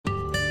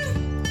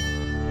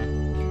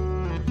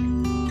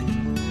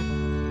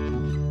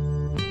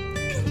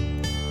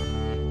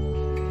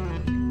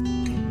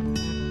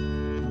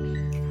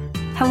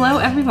Hello,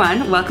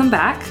 everyone. Welcome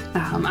back.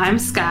 I'm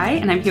Sky,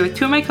 and I'm here with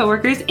two of my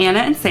coworkers, Anna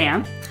and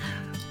Sam.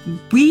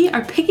 We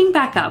are picking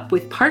back up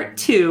with part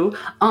 2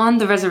 on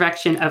the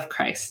resurrection of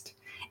Christ.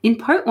 In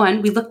part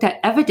 1, we looked at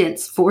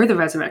evidence for the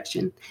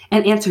resurrection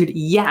and answered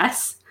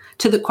yes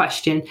to the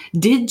question,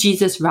 did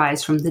Jesus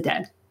rise from the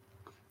dead?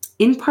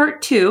 In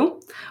part 2,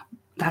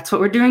 that's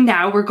what we're doing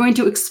now. We're going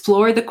to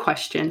explore the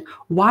question,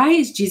 why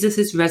is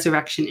Jesus'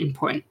 resurrection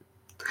important?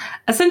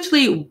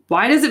 Essentially,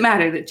 why does it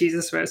matter that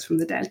Jesus rose from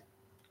the dead?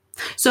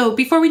 So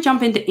before we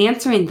jump into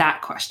answering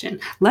that question,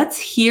 let's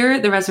hear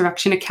the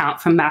resurrection account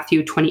from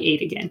Matthew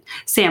 28 again.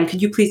 Sam, could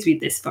you please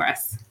read this for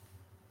us?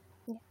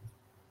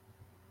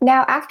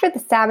 Now after the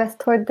Sabbath,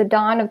 toward the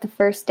dawn of the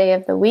first day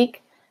of the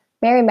week,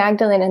 Mary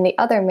Magdalene and the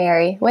other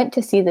Mary went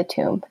to see the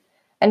tomb.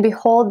 And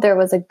behold, there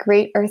was a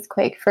great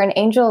earthquake, for an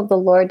angel of the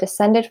Lord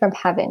descended from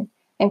heaven,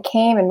 and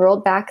came and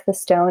rolled back the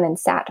stone and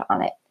sat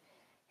on it.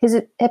 His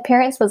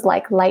appearance was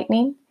like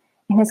lightning,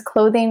 and his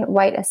clothing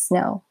white as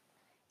snow.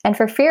 And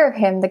for fear of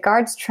him, the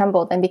guards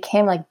trembled and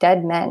became like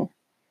dead men.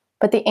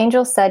 But the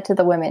angel said to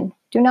the women,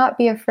 "Do not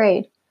be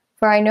afraid,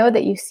 for I know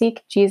that you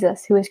seek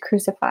Jesus who is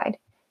crucified.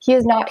 He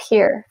is not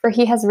here, for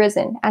he has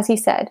risen, as he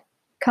said.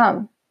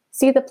 Come,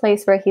 see the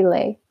place where he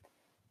lay.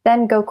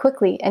 Then go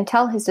quickly and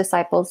tell his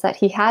disciples that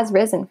he has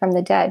risen from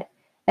the dead.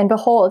 And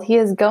behold, he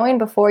is going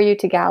before you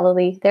to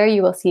Galilee. There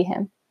you will see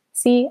him.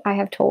 See, I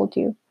have told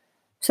you."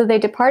 So they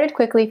departed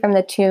quickly from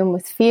the tomb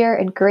with fear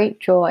and great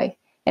joy,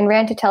 and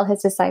ran to tell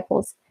his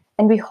disciples.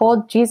 And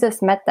behold,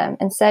 Jesus met them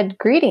and said,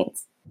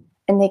 "Greetings."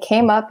 And they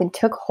came up and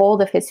took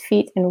hold of his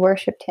feet and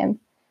worshipped him.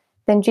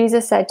 Then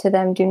Jesus said to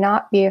them, "Do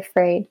not be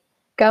afraid.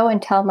 Go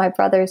and tell my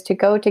brothers to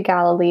go to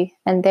Galilee,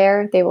 and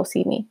there they will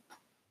see me."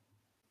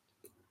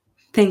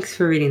 Thanks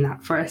for reading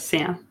that for us,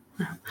 Sam.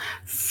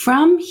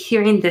 From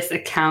hearing this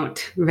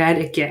account read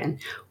again,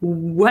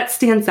 what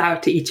stands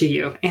out to each of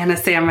you? Anna,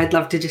 Sam, I'd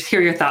love to just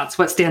hear your thoughts.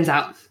 What stands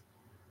out?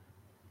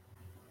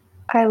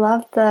 I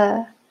love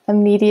the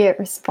immediate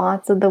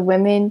response of the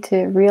women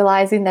to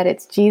realizing that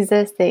it's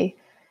Jesus. They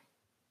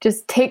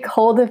just take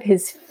hold of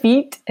his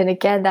feet. And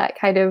again, that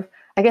kind of,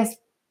 I guess,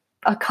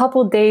 a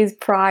couple days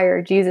prior,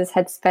 Jesus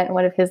had spent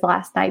one of his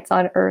last nights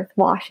on earth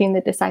washing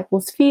the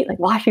disciples' feet, like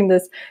washing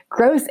this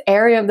gross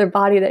area of their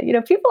body that,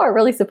 people aren't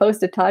really supposed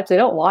to touch. They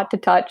don't want to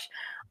touch.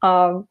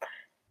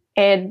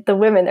 And the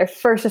women, their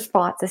first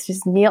response is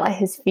just kneel at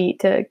his feet,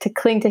 to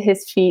cling to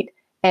his feet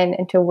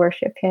and to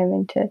worship him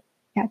and to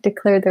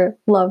declare their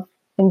love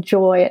and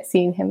joy at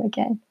seeing him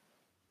again.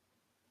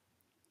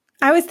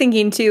 I was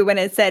thinking too, when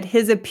it said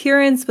his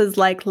appearance was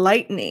like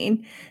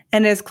lightning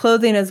and his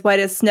clothing as white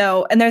as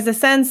snow. And there's a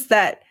sense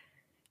that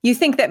you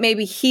think that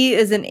maybe he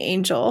is an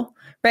angel,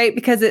 right?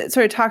 Because it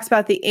sort of talks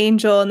about the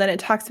angel and then it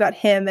talks about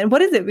him. And what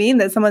does it mean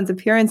that someone's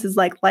appearance is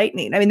like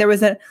lightning? I mean, there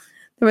was an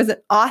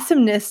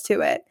awesomeness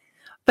to it.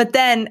 But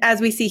then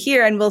as we see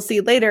here, and we'll see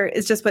later,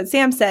 is just what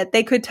Sam said,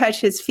 they could touch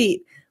his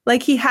feet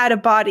like he had a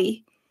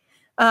body.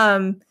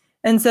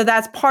 And so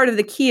that's part of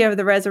the key of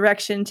the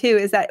resurrection too,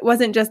 is that it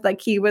wasn't just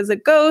like he was a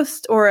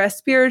ghost or a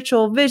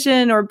spiritual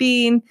vision or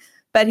being,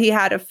 but he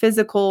had a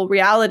physical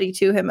reality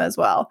to him as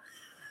well.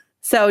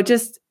 So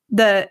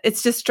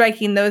it's just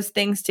striking those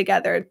things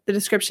together, the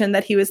description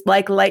that he was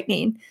like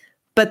lightning,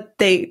 but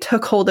they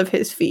took hold of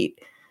his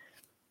feet.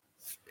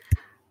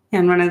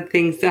 And one of the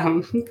things,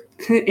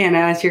 Anna,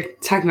 as you're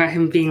talking about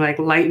him being like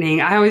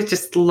lightning, I always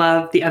just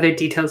love the other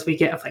details we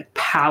get of like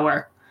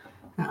power.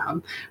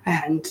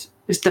 And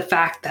just the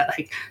fact that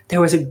like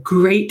there was a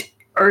great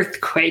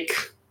earthquake.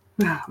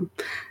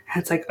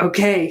 It's like,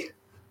 okay,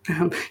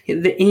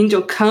 the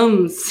angel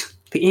comes,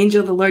 the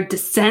angel of the Lord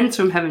descends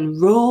from heaven,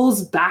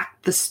 rolls back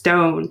the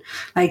stone.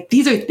 Like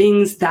these are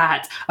things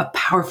that a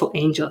powerful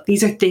angel,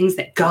 these are things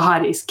that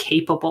God is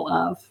capable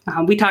of.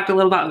 We talked a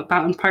little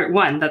about in part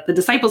 1 that the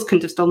disciples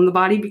couldn't have stolen the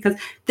body because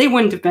they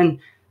wouldn't have been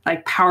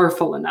like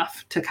powerful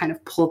enough to kind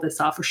of pull this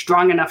off or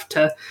strong enough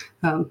to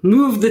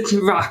move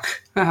the rock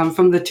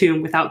from the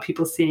tomb without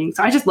people seeing.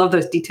 So I just love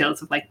those details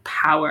of like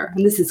power.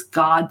 And this is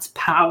God's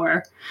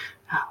power.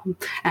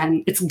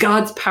 And it's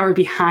God's power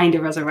behind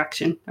a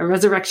resurrection. A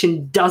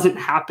resurrection doesn't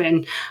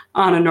happen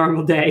on a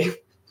normal day.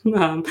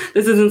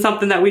 This isn't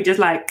something that we just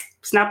like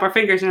snap our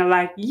fingers and are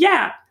like,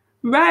 yeah,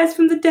 rise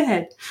from the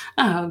dead.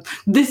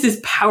 This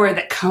is power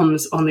that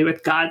comes only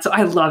with God. So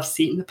I love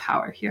seeing the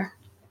power here.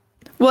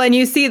 Well, and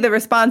you see the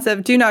response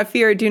of do not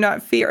fear, or do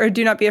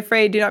not be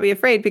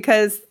afraid,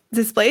 because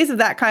displays of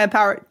that kind of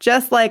power,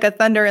 just like a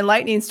thunder and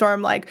lightning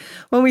storm, like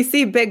when we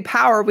see big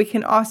power, we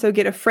can also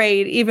get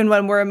afraid, even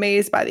when we're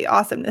amazed by the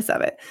awesomeness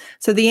of it.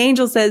 So the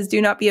angel says,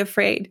 do not be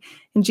afraid.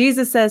 And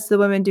Jesus says to the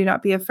women, do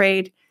not be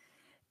afraid.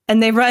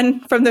 And they run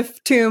from the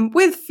tomb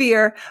with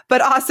fear,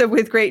 but also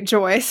with great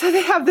joy. So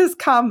they have this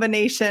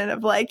combination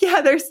of like,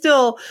 yeah, they're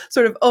still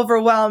sort of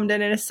overwhelmed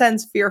and in a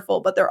sense fearful,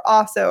 but they're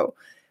also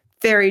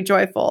very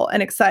joyful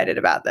and excited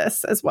about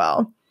this as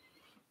well.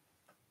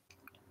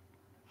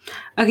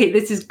 Okay,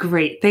 this is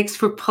great. Thanks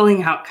for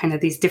pulling out kind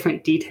of these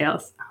different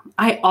details.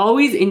 I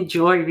always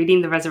enjoy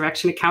reading the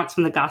resurrection accounts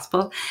from the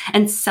gospel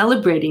and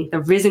celebrating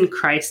the risen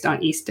Christ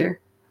on Easter.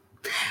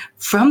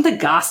 From the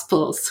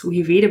Gospels,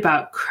 we read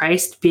about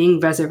Christ being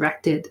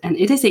resurrected, and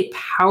it is a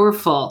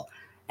powerful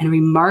and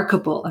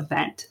remarkable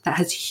event that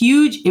has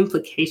huge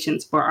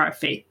implications for our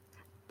faith.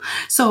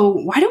 So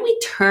why don't we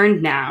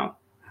turn now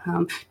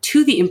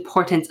to the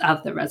importance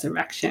of the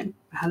resurrection?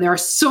 There are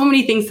so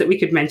many things that we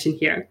could mention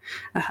here,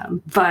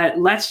 but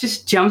let's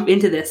just jump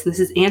into this. This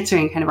is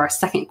answering kind of our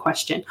second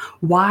question.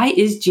 Why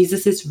is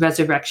Jesus'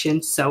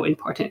 resurrection so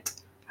important?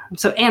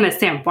 So Anna,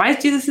 Sam, why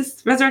is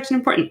Jesus' resurrection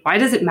important? Why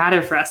does it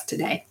matter for us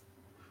today?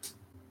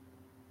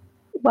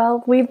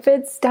 Well, we've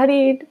been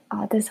studied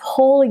this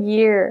whole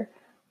year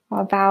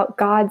about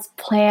God's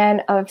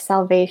plan of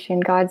salvation,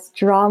 God's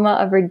drama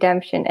of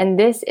redemption. And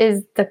this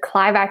is the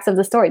climax of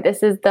the story.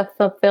 This is the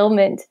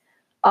fulfillment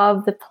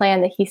of the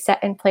plan that he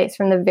set in place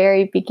from the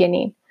very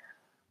beginning.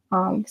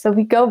 So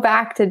we go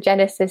back to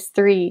Genesis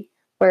 3,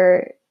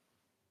 where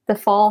the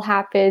fall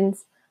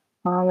happens,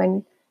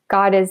 and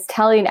God is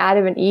telling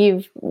Adam and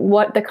Eve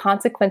what the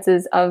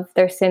consequences of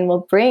their sin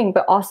will bring,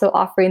 but also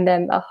offering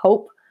them a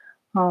hope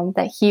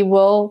that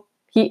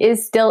he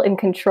is still in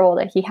control,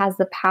 that he has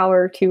the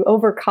power to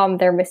overcome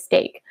their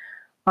mistake.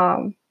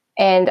 And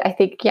I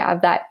think,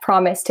 of that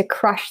promise to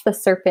crush the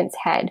serpent's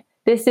head.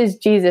 This is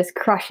Jesus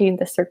crushing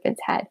the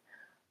serpent's head.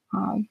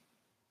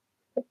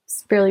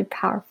 It's really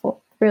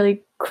powerful,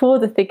 really cool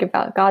to think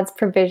about God's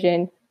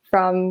provision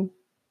from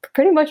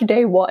pretty much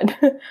day one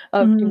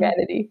of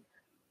humanity.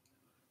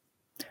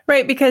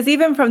 Right, because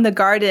even from the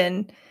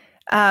garden,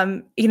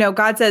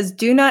 God says,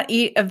 do not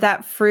eat of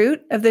that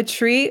fruit of the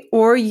tree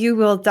or you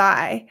will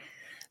die.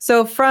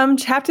 So from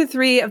chapter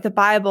 3 of the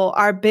Bible,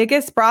 our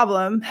biggest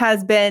problem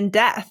has been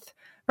death,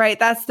 right?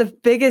 That's the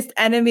biggest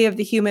enemy of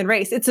the human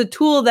race. It's a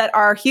tool that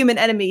our human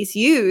enemies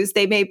use.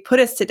 They may put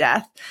us to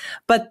death,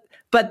 but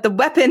the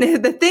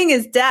weapon, the thing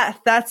is death.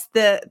 That's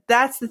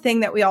the thing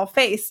that we all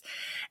face.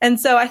 And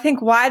so I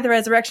think why the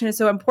resurrection is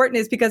so important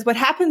is because what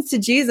happens to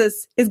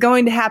Jesus is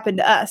going to happen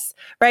to us,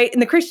 right? In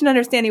the Christian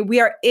understanding, we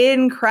are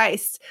in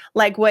Christ.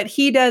 Like what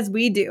he does,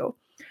 we do.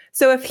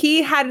 So if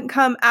he hadn't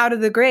come out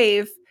of the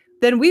grave,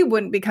 then we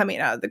wouldn't be coming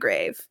out of the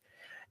grave.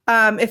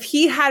 If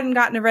he hadn't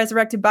gotten a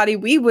resurrected body,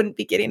 we wouldn't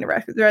be getting a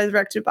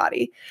resurrected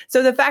body.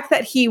 So the fact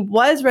that he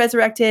was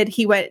resurrected,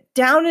 he went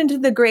down into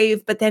the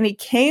grave, but then he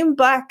came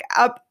back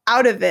up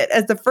out of it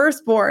as the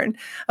firstborn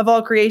of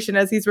all creation,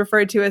 as he's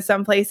referred to as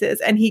some places,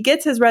 and he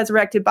gets his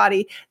resurrected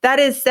body. That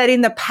is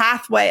setting the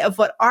pathway of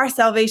what our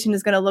salvation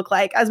is going to look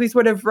like as we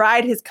sort of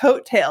ride his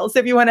coattails,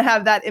 if you want to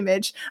have that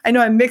image. I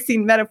know I'm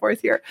mixing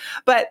metaphors here,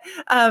 but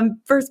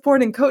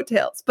firstborn and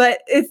coattails,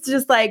 but it's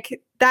just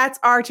like, that's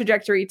our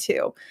trajectory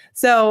too.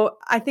 So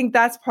I think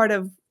that's part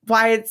of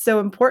why it's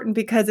so important,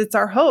 because it's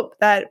our hope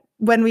that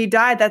when we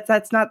die,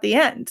 that's not the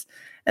end.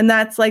 And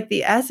that's like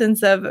the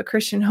essence of a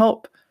Christian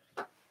hope.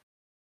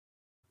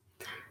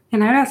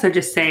 And I'd also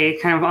just say,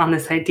 kind of on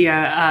this idea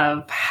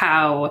of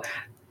how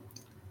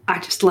I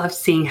just love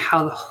seeing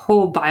how the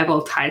whole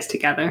Bible ties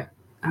together.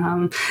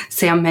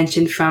 Sam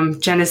mentioned from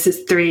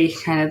Genesis 3,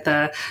 kind of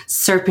the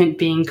serpent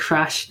being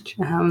crushed.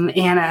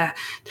 Anna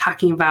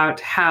talking about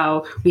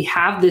how we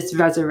have this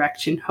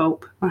resurrection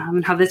hope,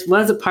 and how this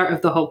was a part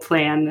of the whole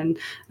plan. And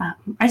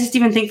I just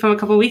even think from a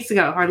couple of weeks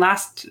ago, our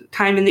last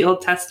time in the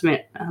Old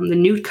Testament, the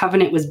new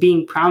covenant was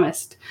being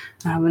promised.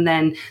 And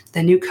then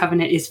the new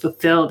covenant is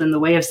fulfilled in the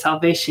way of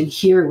salvation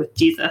here with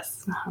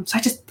Jesus. So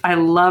I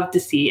love to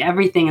see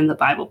everything in the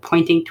Bible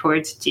pointing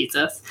towards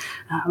Jesus,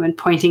 and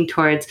pointing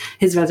towards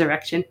his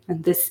resurrection.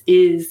 And this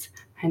is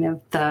kind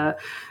of the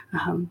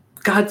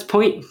God's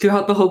point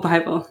throughout the whole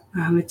Bible.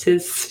 It's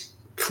his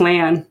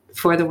plan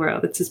for the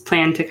world. It's his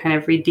plan to kind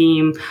of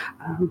redeem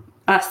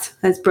us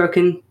as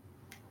broken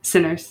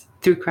sinners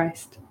through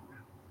Christ.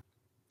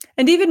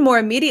 And even more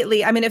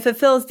immediately, I mean, it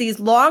fulfills these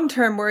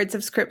long-term words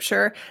of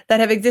scripture that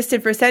have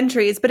existed for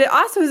centuries, but it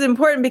also is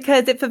important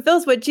because it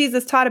fulfills what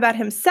Jesus taught about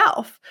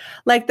himself.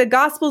 Like the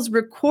Gospels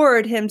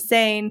record him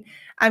saying,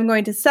 I'm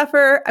going to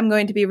suffer, I'm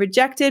going to be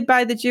rejected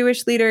by the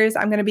Jewish leaders,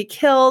 I'm going to be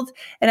killed,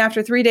 and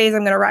after 3 days,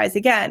 I'm going to rise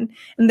again.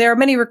 And there are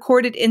many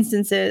recorded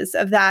instances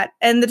of that.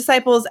 And the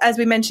disciples, as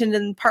we mentioned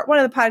in part 1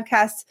 of the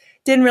podcast,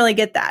 didn't really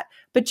get that.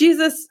 But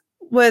Jesus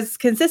was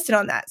consistent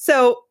on that.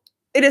 So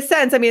in a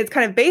sense, I mean, it's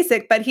kind of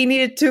basic, but he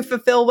needed to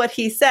fulfill what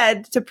he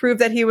said to prove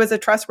that he was a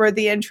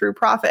trustworthy and true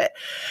prophet,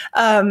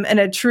 and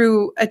a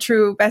true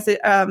message,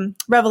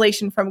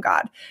 revelation from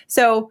God.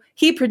 So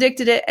he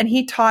predicted it and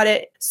he taught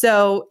it.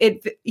 So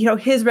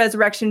his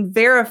resurrection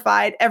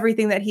verified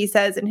everything that he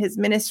says in his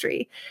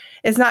ministry.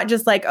 It's not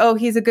just like, oh,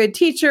 he's a good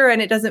teacher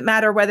and it doesn't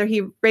matter whether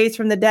he raised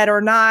from the dead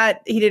or not.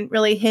 He didn't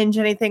really hinge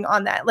anything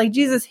on that. Like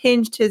Jesus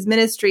hinged his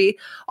ministry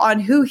on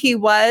who he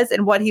was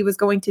and what he was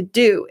going to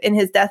do in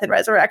his death and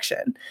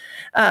resurrection.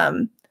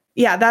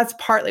 That's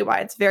partly why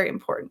it's very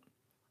important.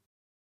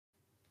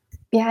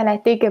 Yeah, and I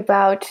think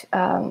about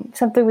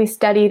something we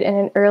studied in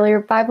an earlier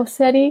Bible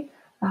study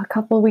a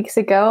couple of weeks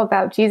ago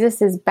about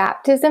Jesus's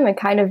baptism and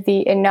kind of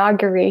the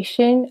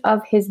inauguration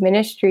of his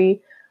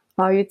ministry.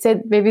 You'd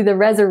say maybe the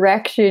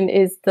resurrection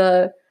is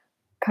the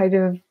kind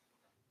of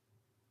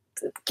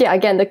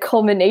again, the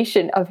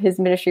culmination of his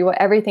ministry, what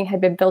everything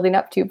had been building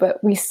up to.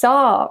 But we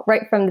saw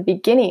right from the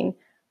beginning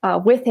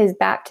with his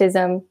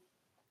baptism,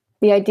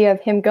 the idea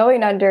of him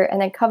going under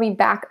and then coming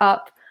back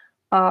up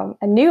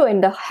anew,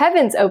 and the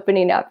heavens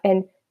opening up,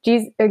 and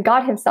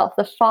God himself,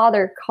 the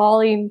Father,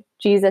 calling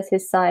Jesus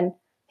his son,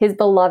 his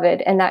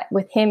beloved, and that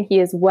with him he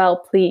is well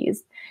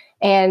pleased.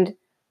 And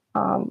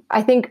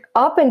I think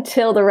up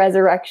until the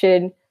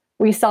resurrection,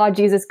 we saw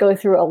Jesus go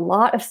through a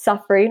lot of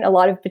suffering, a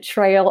lot of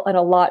betrayal, and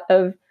a lot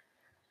of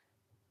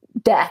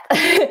death.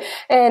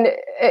 And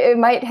it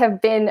might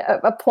have been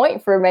a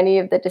point for many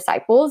of the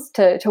disciples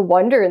to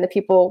wonder, and the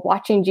people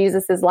watching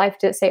Jesus's life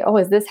to say, oh,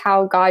 is this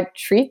how God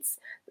treats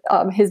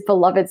his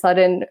beloved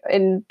son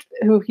and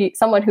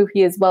someone who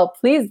he is well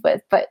pleased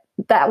with? But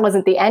that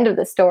wasn't the end of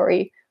the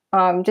story.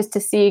 Just to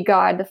see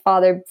God the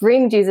Father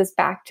bring Jesus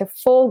back to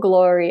full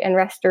glory and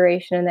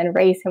restoration, and then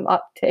raise him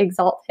up to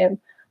exalt him.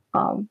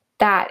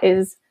 That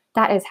is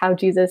how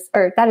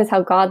that is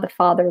how God the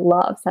Father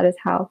loves. That is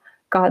how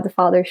God the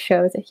Father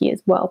shows that he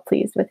is well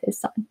pleased with his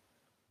son.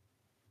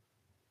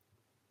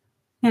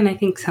 And I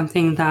think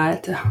something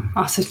that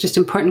also is just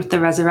important with the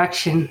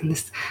resurrection, and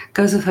this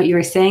goes with what you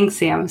were saying,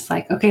 Sam, it's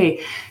like,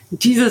 okay,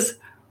 Jesus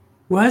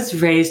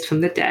was raised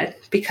from the dead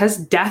because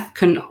death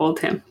couldn't hold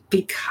him,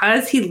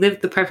 because he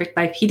lived the perfect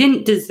life. He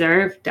didn't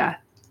deserve death.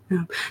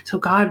 So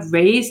God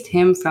raised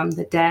him from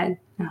the dead.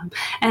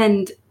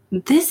 And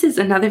this is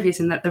another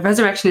reason that the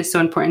resurrection is so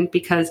important,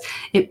 because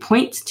it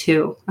points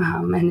to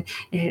and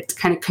it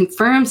kind of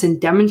confirms and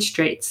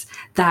demonstrates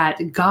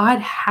that God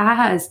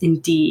has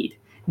indeed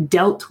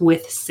dealt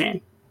with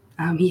sin.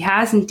 He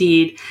has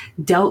indeed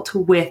dealt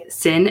with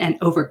sin and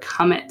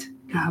overcome it.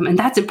 And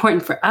that's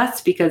important for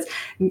us because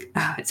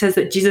it says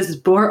that Jesus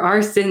bore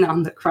our sin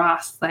on the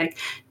cross. Like,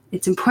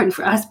 it's important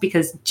for us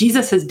because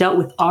Jesus has dealt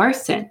with our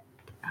sin.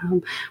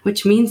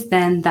 Which means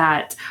then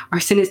that our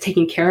sin is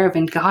taken care of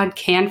and God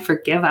can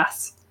forgive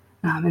us.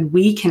 And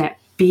we can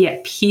be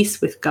at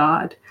peace with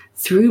God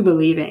through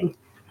believing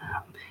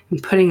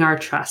and putting our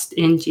trust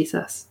in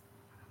Jesus.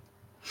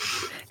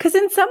 Because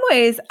in some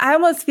ways, I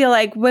almost feel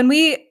like when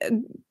we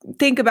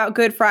think about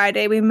Good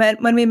Friday,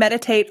 when we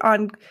meditate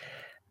on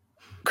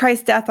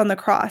Christ's death on the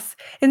cross,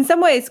 in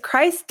some ways,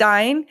 Christ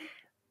dying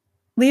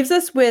leaves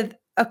us with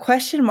a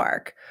question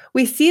mark.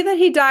 We see that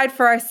he died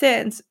for our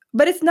sins,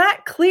 but it's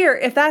not clear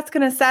if that's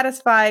going to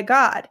satisfy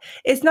God.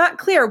 It's not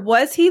clear.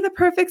 Was he the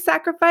perfect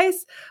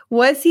sacrifice?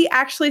 Was he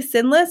actually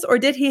sinless? Or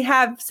did he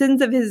have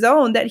sins of his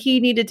own that he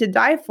needed to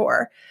die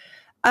for?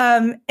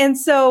 And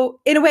so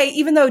in a way,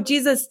 even though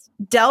Jesus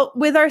dealt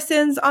with our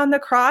sins on the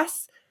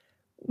cross,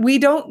 we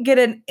don't get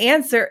an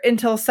answer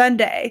until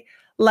Sunday.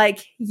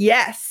 Like,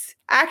 yes,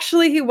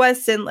 actually he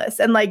was sinless.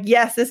 And like,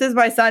 yes, this is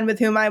my son with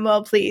whom I'm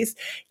well pleased.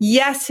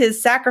 Yes,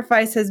 his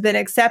sacrifice has been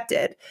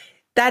accepted.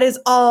 That is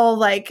all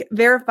like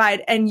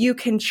verified, and you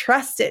can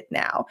trust it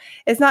now.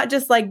 It's not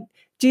just like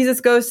Jesus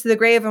goes to the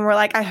grave and we're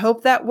like, I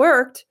hope that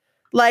worked.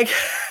 Like,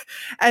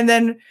 and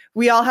then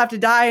we all have to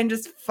die and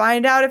just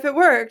find out if it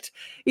worked,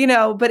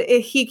 but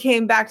he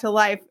came back to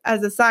life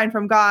as a sign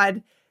from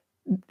God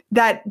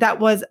that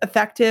was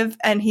effective,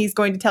 and he's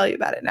going to tell you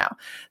about it now.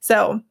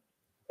 So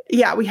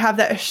yeah, we have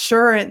that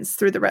assurance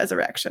through the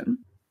resurrection.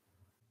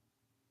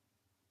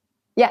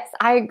 Yes,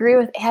 I agree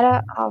with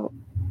Anna.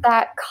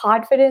 That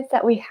confidence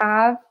that we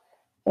have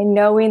in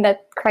knowing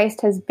that Christ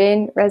has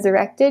been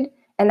resurrected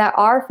and that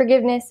our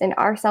forgiveness and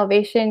our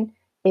salvation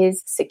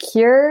is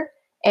secure,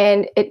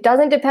 and it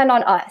doesn't depend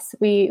on us.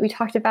 We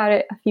talked about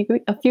it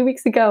a few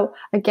weeks ago.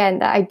 Again,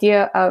 the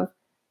idea of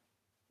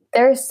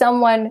there's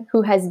someone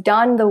who has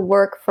done the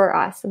work for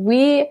us.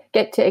 We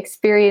get to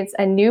experience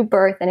a new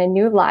birth and a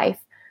new life,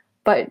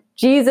 but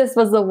Jesus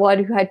was the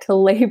one who had to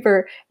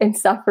labor in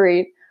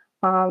suffering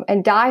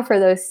and die for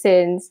those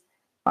sins.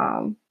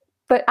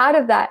 But out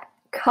of that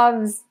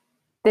comes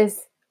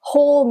this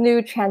whole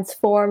new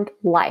transformed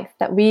life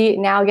that we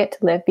now get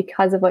to live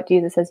because of what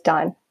Jesus has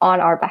done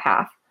on our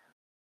behalf.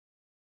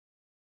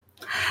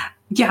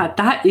 Yeah,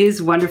 that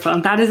is wonderful.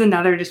 And that is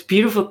another just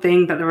beautiful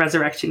thing that the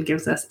resurrection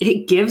gives us.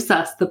 It gives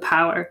us the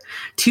power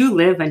to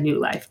live a new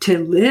life, to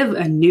live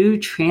a new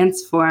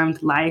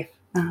transformed life.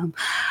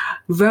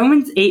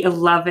 Romans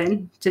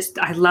 8:11,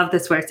 I love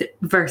this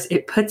verse.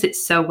 It puts it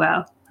so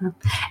well.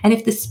 And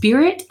if the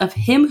spirit of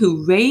him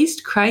who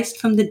raised Christ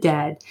from the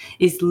dead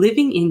is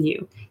living in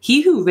you,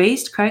 he who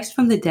raised Christ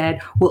from the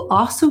dead will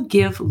also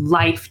give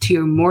life to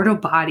your mortal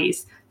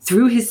bodies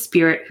through his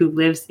spirit who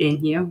lives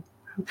in you.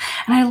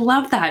 And I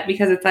love that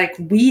because it's like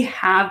we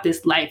have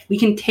this life. We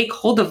can take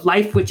hold of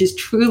life, which is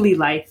truly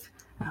life,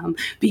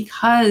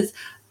 because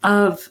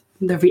of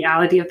the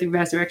reality of the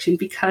resurrection,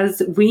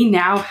 because we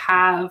now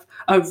have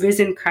a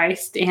risen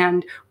Christ,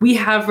 and we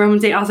have,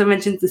 Romans 8 also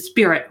mentions the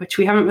Spirit, which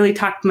we haven't really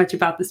talked much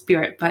about the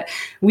Spirit, but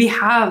we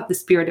have the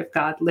Spirit of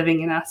God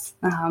living in us,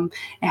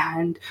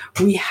 and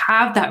we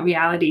have that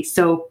reality.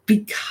 So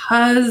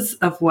because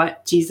of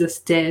what Jesus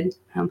did,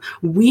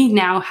 we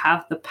now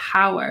have the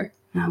power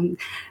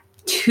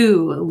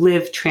to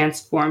live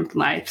transformed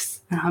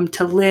lives,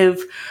 to live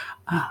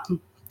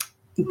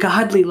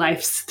godly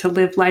lives, to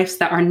live lives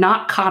that are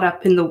not caught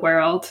up in the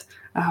world,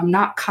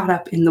 not caught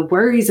up in the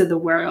worries of the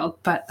world,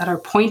 but that are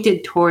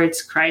pointed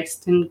towards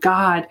Christ. And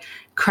God,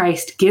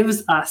 Christ,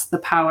 gives us the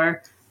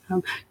power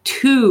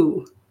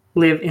to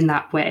live in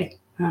that way,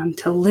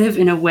 to live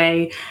in a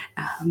way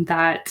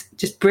that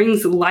just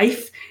brings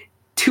life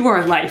to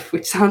our life,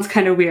 which sounds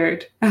kind of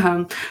weird,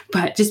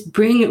 but just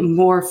bring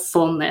more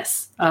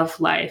fullness of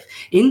life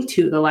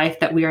into the life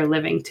that we are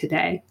living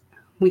today.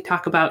 We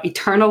talk about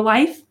eternal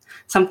life,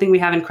 something we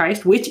have in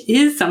Christ, which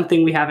is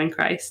something we have in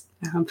Christ.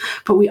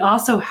 But we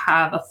also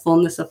have a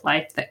fullness of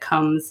life that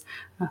comes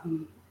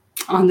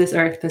on this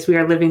earth as we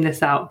are living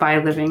this out by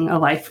living a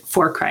life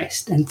for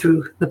Christ and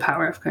through the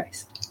power of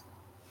Christ.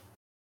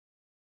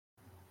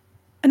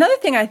 Another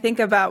thing I think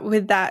about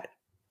with that,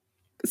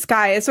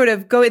 Sky, is sort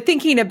of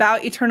thinking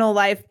about eternal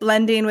life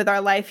blending with our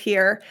life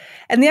here,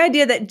 and the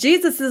idea that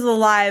Jesus is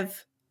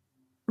alive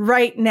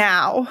right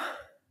now.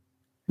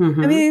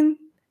 Mm-hmm. I mean,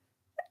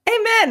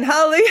 amen,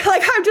 hallelujah.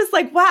 Like, I'm just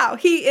like, wow,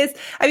 he's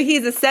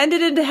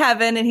ascended into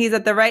heaven and he's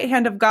at the right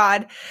hand of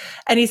God,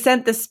 and he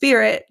sent the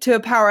Spirit to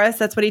empower us.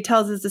 That's what he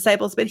tells his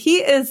disciples, but he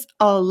is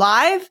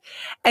alive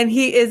and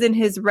he is in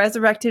his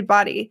resurrected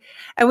body.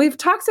 And we've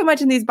talked so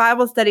much in these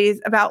Bible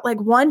studies about like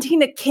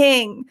wanting a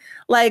king,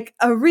 like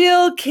a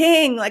real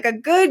king, like a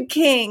good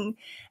king.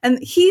 And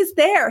he's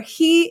there.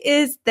 He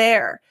is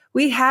there.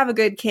 We have a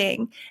good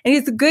king, and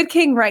he's a good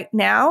king right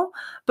now,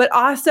 but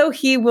also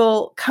he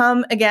will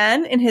come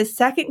again in his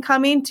second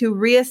coming to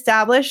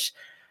reestablish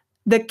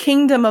the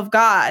kingdom of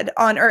God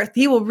on earth.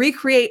 He will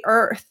recreate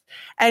earth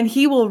and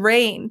he will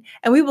reign,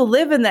 and we will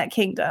live in that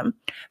kingdom.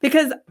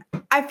 Because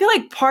I feel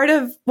like part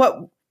of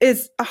what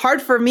is hard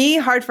for me,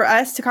 hard for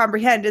us to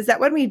comprehend, is that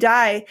when we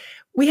die,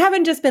 we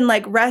haven't just been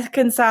like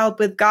reconciled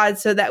with God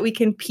so that we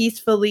can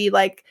peacefully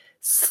like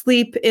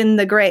sleep in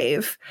the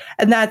grave,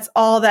 and that's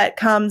all that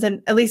comes,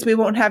 and at least we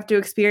won't have to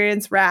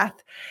experience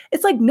wrath.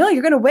 It's like, no,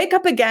 you're going to wake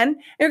up again.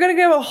 You're going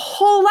to go a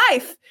whole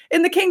life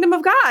in the kingdom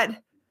of God,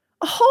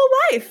 a whole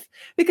life,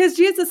 because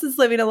Jesus is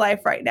living a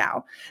life right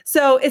now.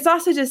 So it's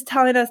also just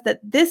telling us that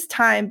this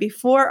time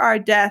before our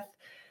death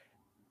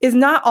is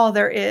not all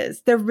there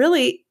is.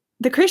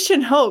 The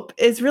Christian hope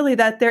is really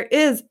that there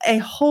is a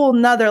whole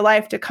nother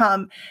life to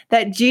come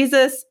that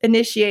Jesus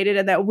initiated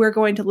and that we're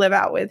going to live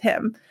out with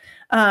him.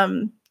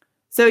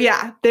 So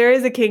yeah, there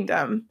is a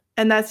kingdom,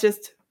 and that's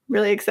just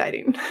really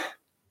exciting.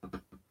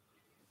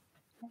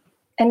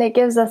 And it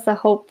gives us a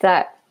hope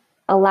that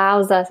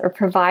allows us or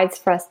provides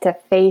for us to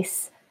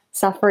face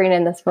suffering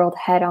in this world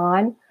head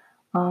on.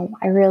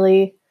 I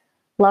really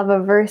love a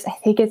verse, I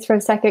think it's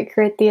from 2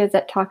 Corinthians,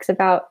 that talks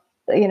about,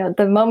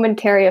 the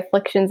momentary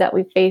afflictions that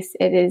we face.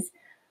 It is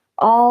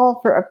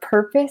all for a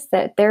purpose,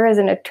 that there is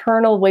an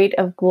eternal weight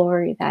of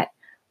glory that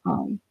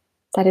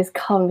is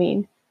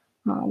coming.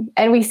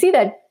 And we see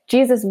that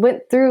Jesus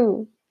went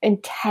through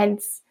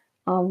intense,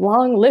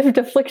 long-lived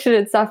affliction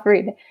and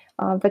suffering,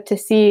 but to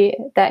see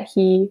that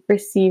he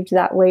received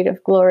that weight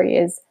of glory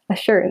is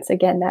assurance,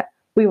 again, that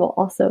we will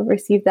also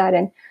receive that.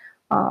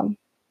 And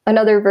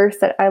another verse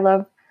that I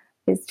love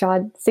is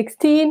John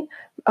 16,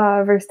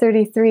 verse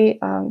 33,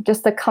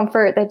 just the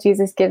comfort that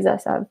Jesus gives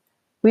us of,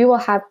 we will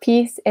have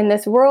peace in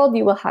this world,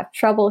 you will have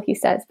trouble, he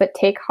says, but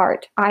take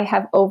heart, I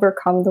have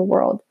overcome the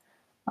world.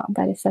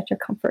 That is such a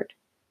comfort.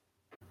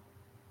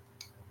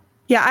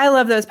 Yeah, I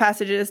love those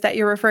passages that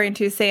you're referring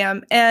to,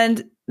 Sam.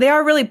 And they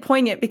are really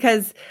poignant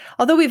because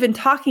although we've been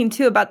talking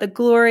too about the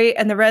glory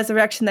and the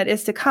resurrection that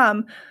is to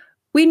come,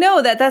 we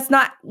know that that's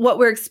not what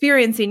we're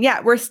experiencing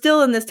yet. We're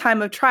still in this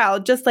time of trial.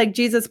 Just like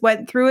Jesus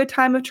went through a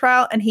time of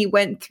trial and he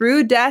went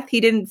through death,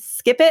 he didn't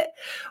skip it.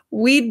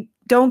 We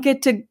don't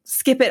get to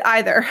skip it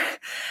either.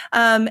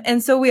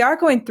 And so we are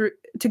going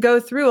to go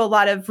through a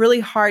lot of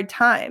really hard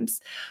times.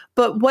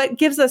 But what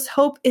gives us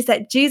hope is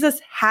that Jesus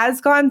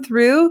has gone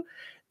through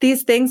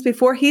these things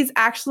before he's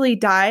actually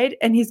died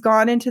and he's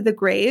gone into the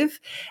grave,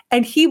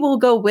 and he will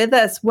go with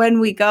us when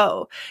we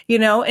go,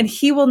 and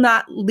he will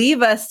not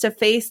leave us to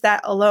face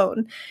that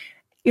alone.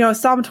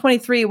 Psalm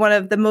 23, one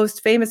of the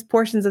most famous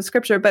portions of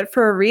scripture, but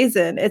for a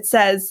reason, it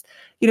says,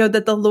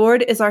 that the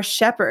Lord is our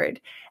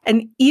shepherd.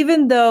 And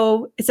even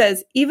though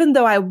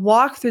I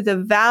walk through the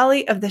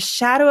valley of the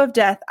shadow of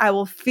death, I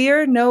will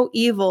fear no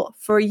evil,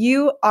 for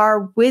you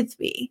are with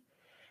me.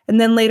 And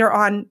then later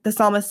on, the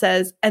psalmist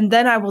says, and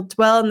then I will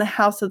dwell in the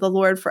house of the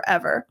Lord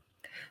forever.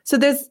 So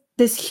there's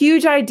this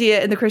huge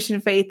idea in the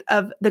Christian faith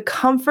of the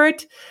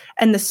comfort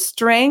and the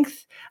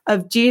strength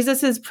of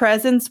Jesus's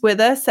presence with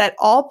us at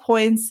all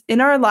points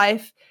in our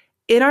life,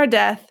 in our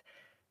death,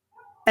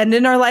 and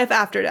in our life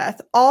after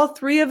death. All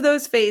three of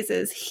those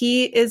phases,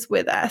 he is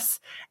with us.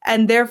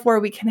 And therefore,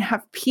 we can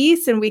have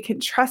peace and we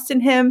can trust in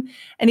him.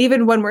 And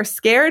even when we're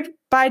scared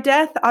by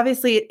death,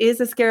 obviously it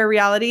is a scary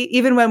reality.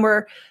 Even when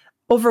we're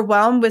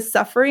overwhelmed with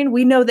suffering,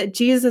 we know that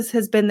Jesus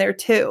has been there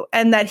too,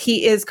 and that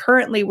he is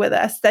currently with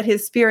us, that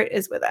his Spirit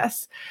is with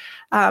us.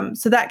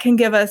 So that can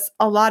give us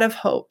a lot of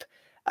hope,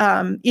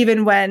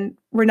 even when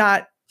we're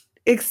not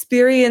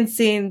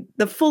experiencing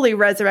the fully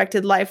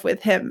resurrected life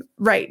with him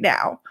right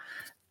now.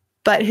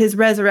 but his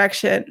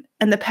resurrection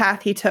and the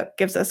path he took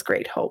gives us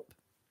great hope.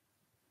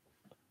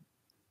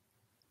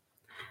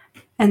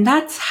 And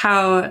that's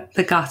how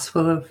the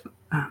Gospel of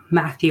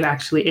Matthew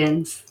actually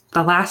ends.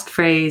 The last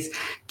phrase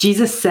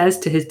Jesus says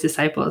to his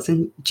disciples,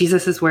 and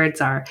Jesus' words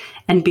are,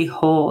 "And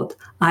behold,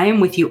 I am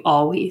with you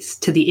always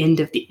to the end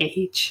of the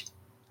age."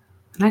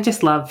 And I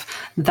just love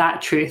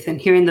that truth and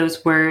hearing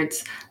those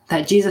words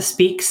that Jesus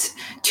speaks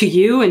to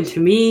you and to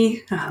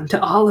me, to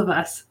all of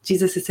us.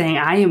 Jesus is saying,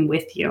 I am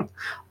with you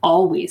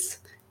always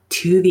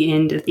to the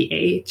end of the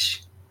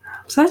age.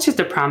 So that's just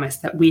a promise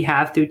that we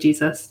have through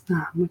Jesus,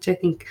 which I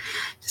think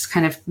just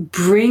kind of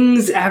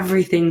brings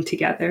everything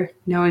together,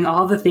 knowing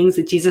all the things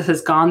that Jesus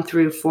has gone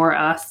through for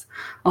us,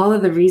 all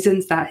of the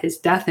reasons that his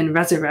death and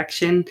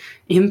resurrection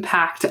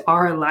impact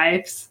our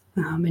lives,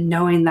 and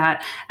knowing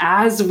that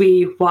as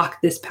we walk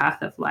this path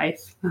of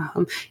life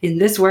in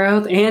this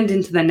world and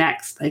into the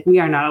next, like we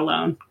are not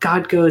alone.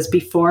 God goes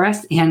before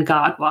us and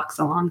God walks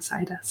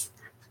alongside us.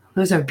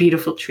 Those are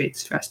beautiful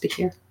truths for us to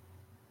hear.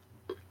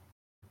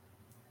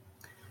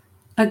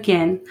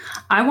 Again,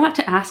 I want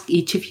to ask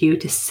each of you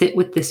to sit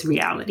with this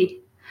reality,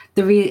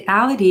 the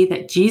reality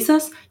that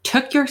Jesus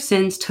took your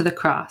sins to the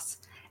cross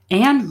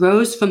and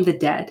rose from the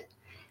dead.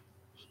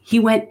 He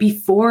went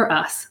before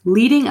us,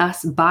 leading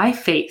us by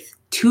faith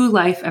to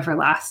life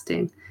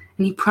everlasting,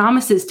 and he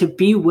promises to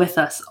be with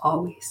us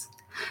always.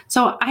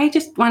 So I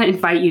just want to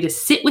invite you to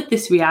sit with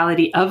this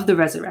reality of the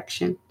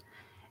resurrection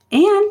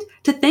and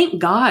to thank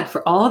God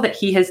for all that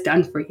he has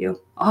done for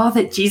you, all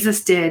that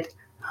Jesus did,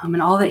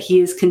 and all that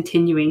he is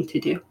continuing to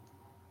do.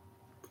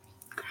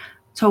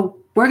 So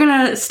we're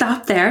going to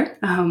stop there.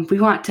 We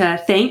want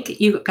to thank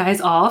you guys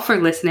all for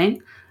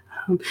listening.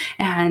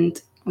 And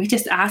we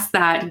just ask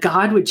that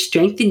God would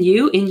strengthen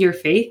you in your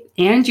faith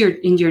and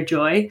in your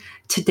joy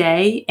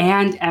today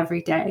and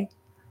every day.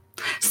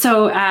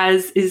 So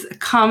as is a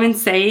common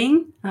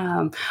saying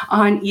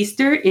on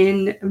Easter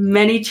in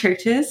many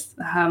churches,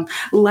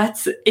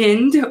 let's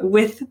end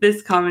with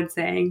this common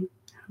saying.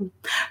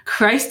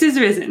 Christ is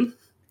risen.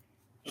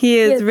 He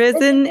is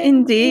risen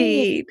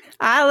indeed.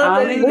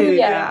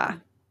 Hallelujah.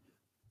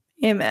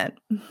 Amen.